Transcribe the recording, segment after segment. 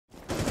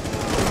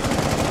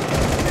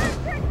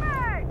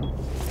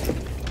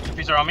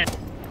They're on me.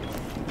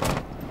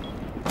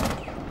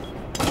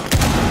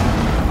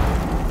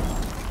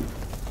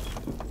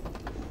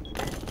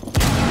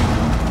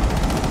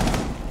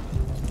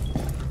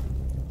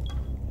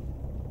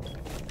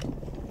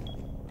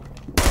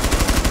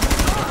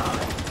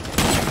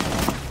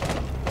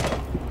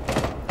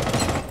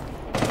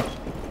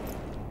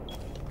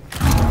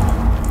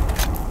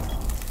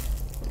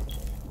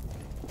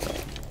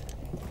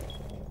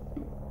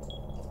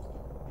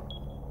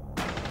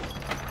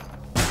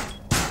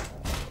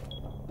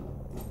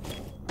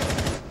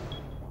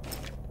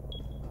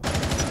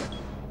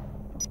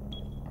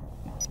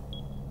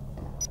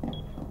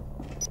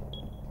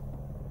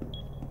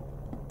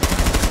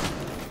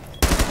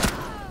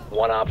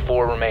 One Op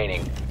 4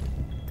 remaining.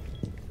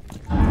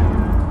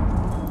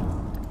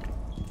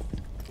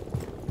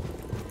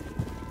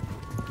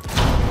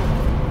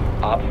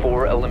 Op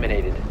 4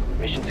 eliminated.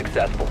 Mission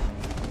successful.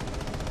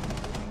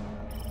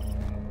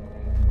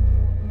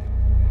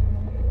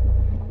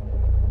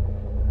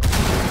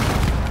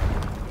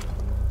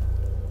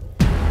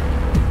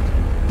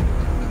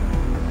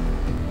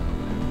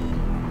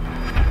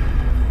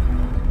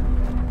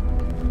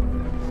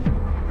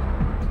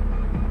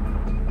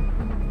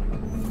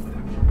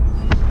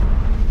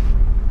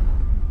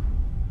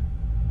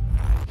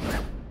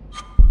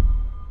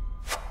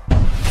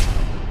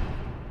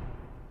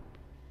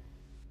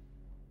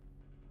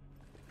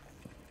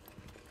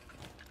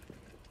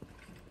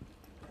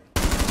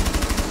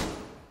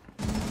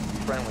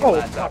 Friendly,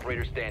 last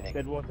operator standing.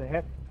 That was a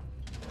hit.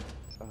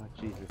 Oh,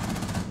 Jesus. Op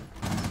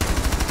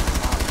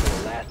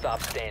 4, last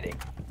stop standing.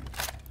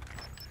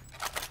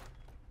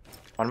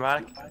 On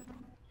mark.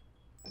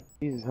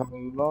 Jesus, how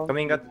long?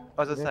 Coming at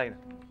other side.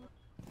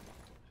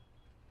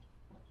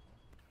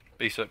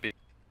 B side B.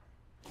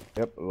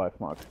 Yep, life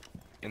mark.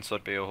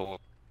 Inside B or hole.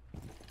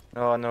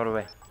 No, no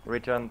way.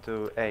 Return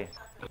to A.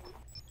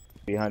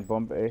 Behind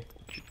bomb A.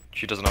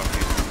 She doesn't have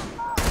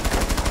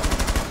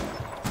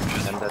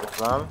fuse. And that's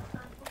bomb.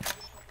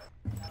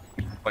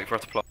 Wait for her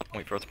to plant.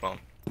 Wait for her to plant.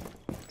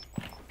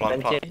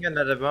 Plant, plant. Planting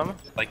another bomb.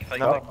 Fake, fake,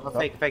 No, fake. no,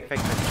 fake.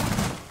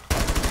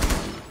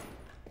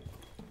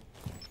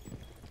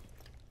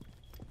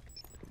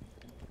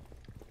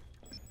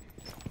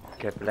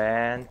 Okay,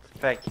 plant.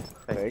 Fake.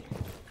 Fake.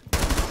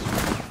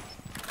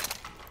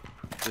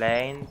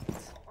 Plant.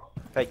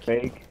 Fake.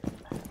 Fake.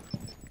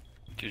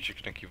 Dude, you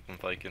can keep on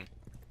faking.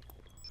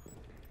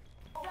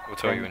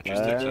 What are you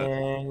interested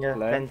in?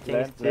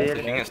 Planting still.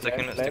 Sticking it,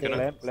 sticking it, sticking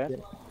it.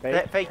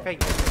 Fake.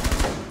 Fake.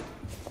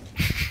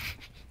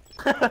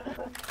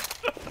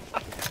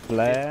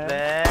 Plan.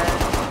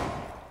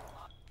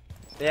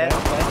 Yes.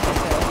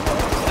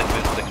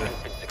 Stick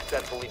it. Been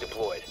successfully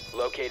deployed.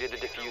 Located the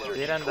diffuser.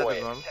 They're under Destroy the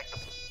it. bomb.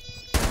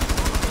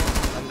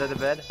 Under the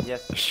bed?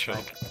 Yes. Sure.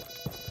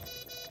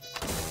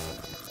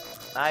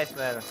 Nice,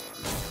 man.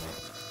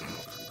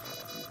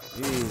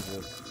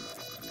 Jesus.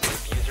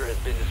 Diffuser has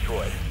been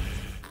destroyed.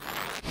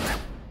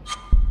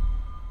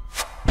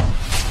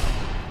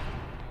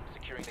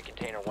 Securing the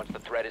container once the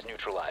threat is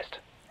neutralized.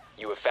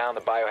 You have found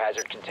the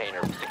biohazard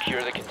container.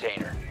 Secure the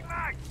container.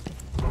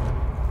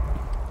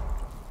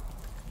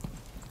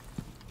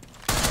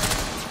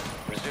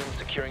 Resume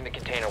securing the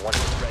container once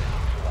the threat is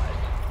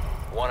neutralized.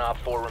 One Op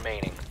 4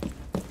 remaining.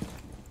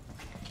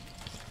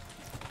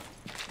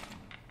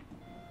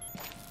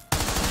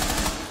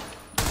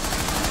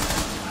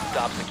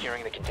 Stop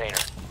securing the container.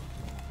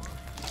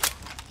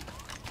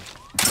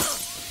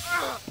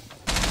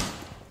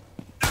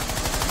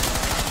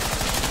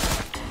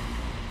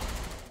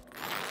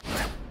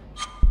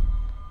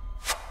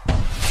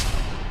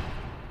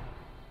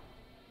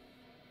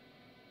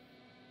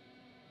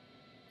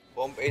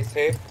 Bomb A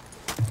safe.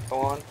 Come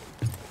on.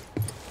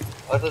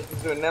 Others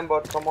is doing them,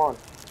 but come on.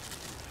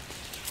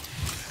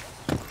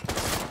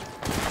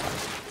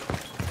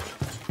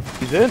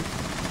 He's in.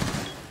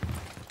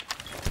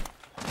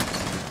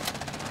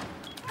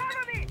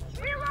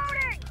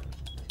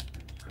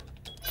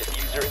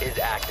 Diffuser is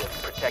active.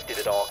 Protected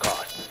at all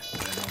costs.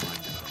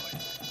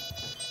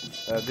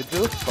 The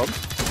juice, come.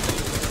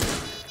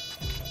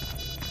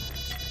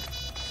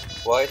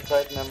 White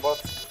side number.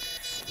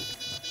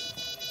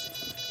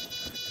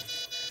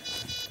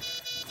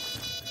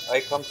 I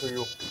come to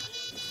you.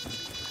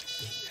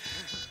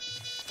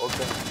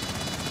 Okay.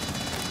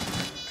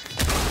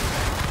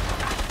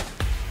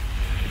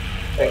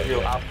 Thank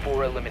you. Op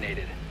 4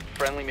 eliminated.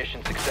 Friendly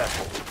mission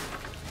successful.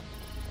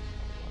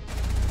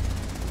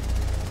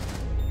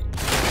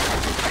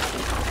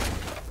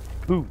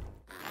 Boom.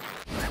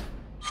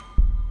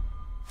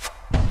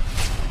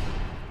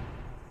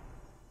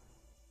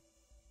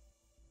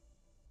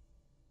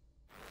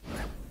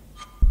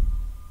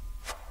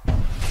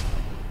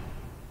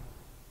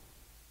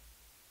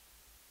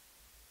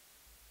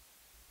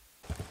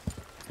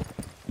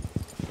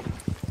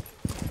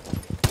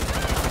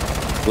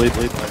 Lead,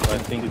 I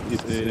think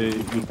it's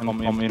you can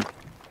come in.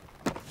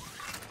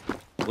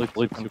 Lead,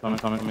 you come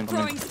in.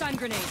 Throwing stun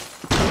grenade.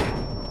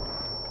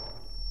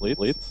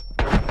 Lead.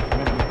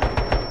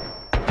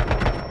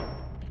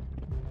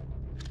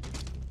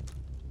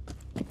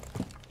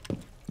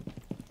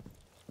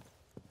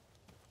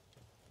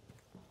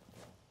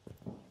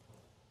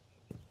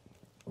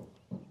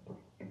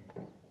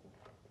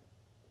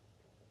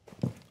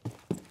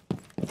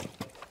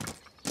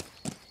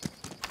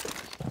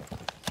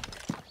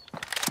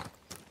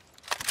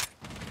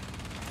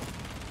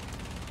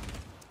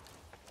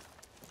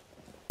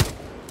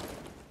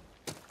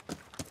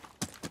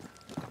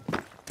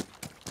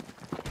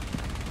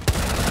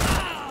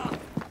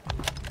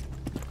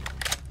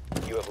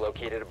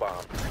 located a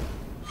bomb.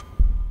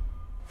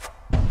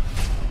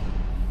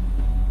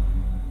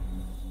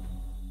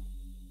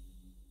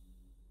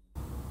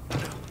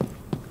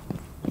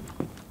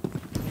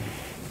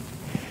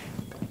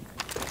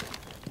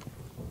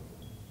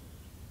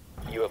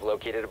 You have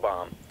located a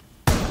bomb.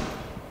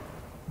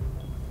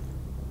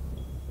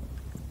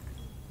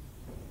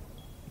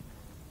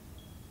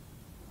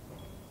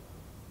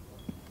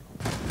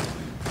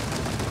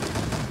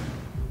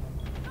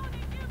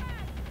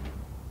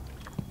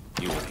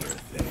 You won't hear a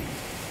thing.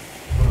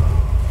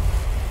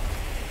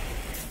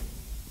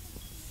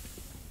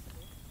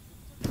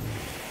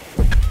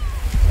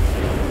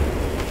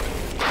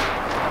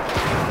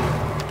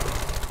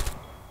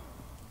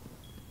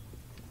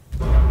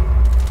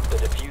 The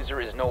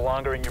diffuser is no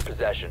longer in your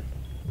possession.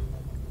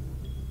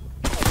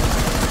 1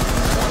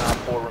 op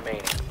 4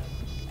 remaining.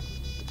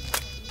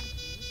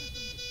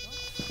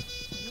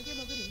 저녁에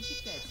먹을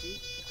음식까지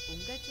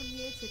온갖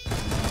종류의 제품과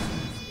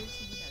서비스를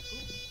주문하고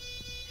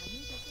당일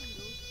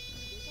배송으로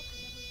집에서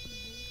받아볼 수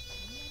있는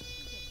중요한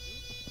품점도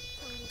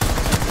서울에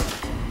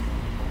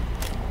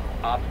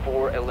Op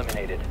 4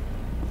 eliminated.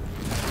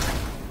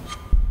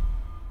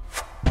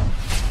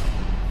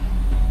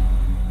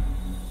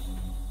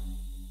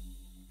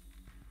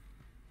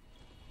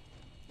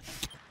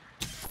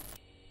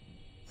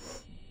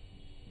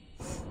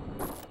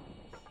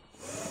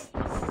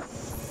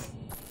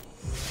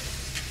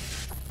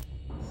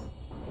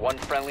 One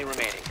friendly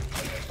remaining.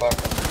 Fuck.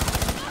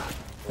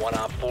 1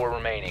 op 4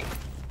 remaining.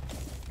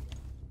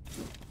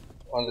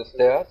 On the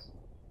stairs.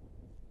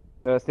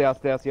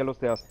 Stairs, yellow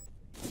stairs.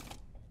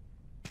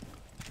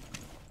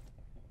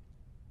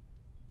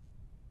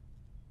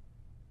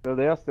 Still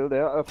there.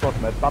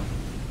 Frostmat, but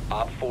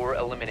Op 4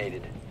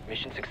 eliminated.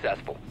 Mission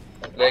successful.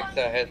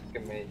 Alexa has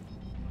gemade.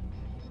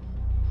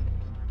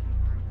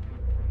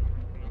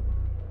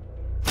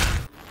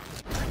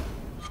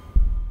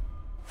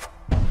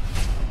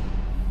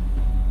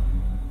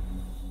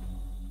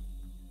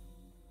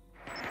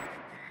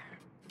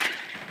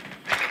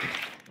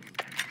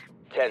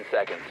 Ten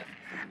seconds.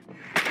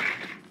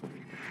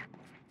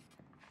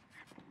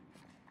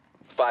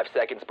 5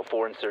 seconds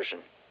before insertion.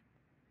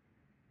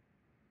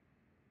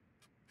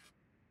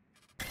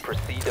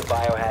 Proceed to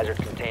biohazard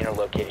container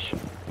location.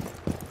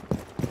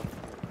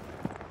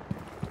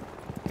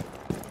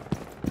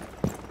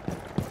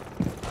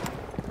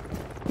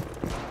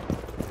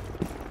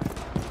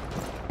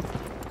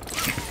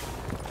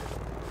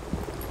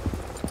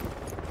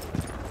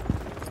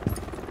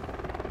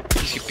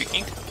 Is he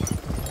picking?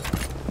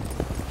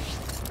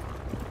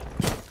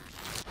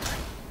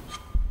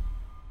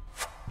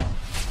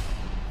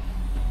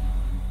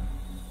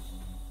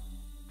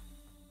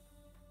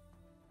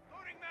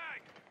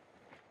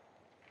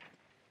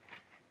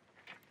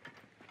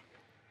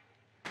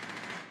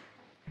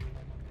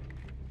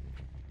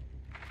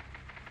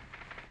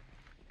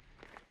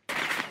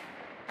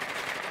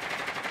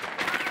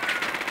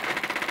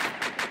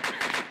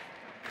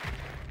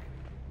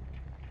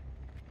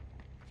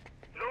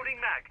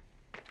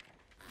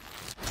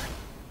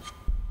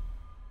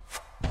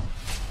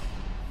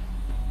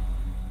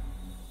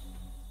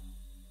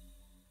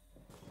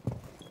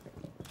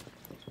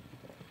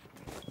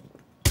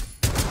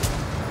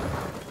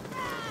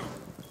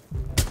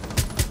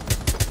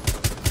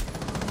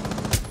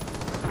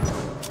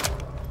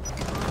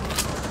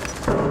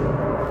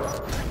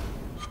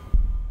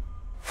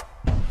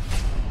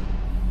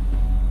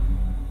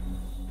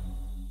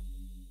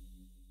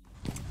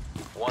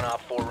 One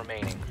op 4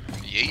 remaining.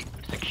 Yeet.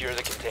 Secure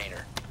the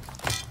container.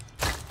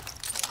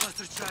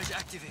 Cluster charge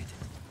activated.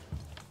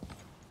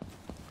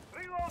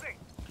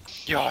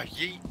 Yeah,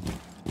 yeet.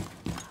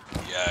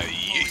 Yeah,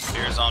 yeet.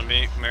 Mirror's on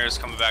me. Mirror's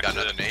coming back to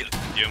another nade.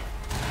 You.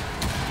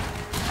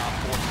 Op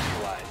 4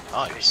 neutralized.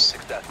 Nice. Mission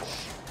successful.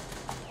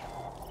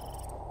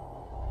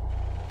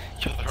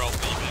 Yo, they're all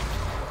leaving.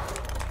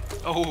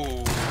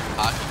 Oh,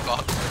 hockey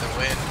puck for the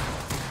win.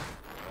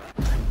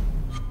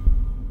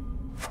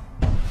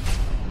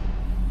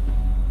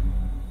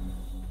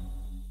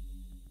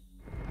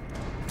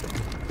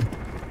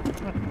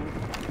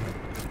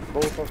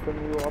 both of them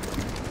you up.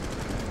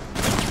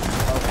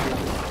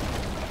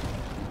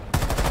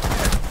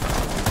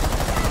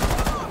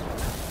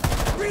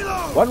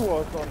 Reload! One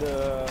was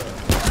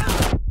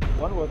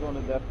on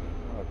the left.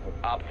 Okay.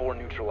 Op 4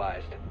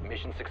 neutralized.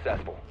 Mission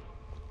successful.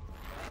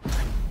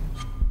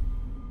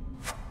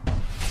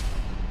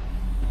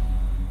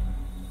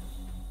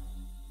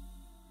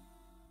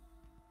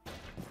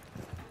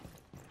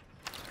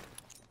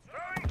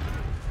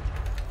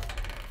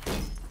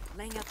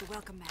 Laying out the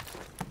welcome mat.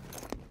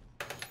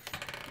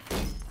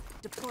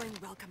 Deploying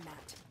welcome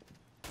mat.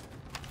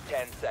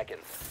 10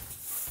 seconds.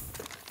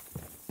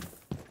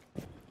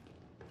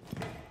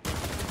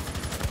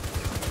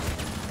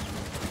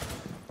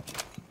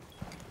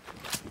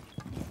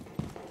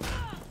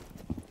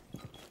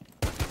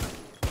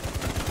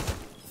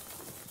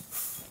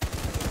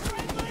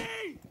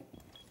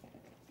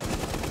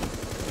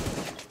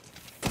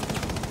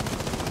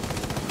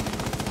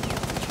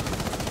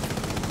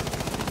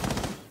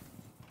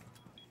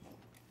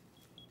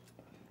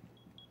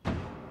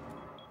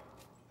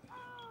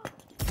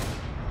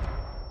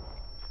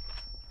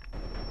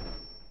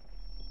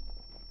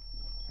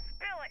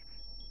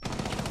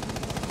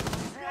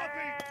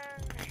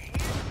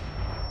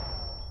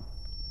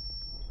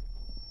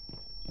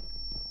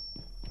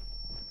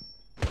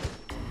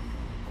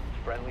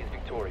 Friendlies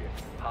victorious.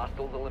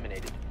 Hostiles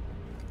eliminated.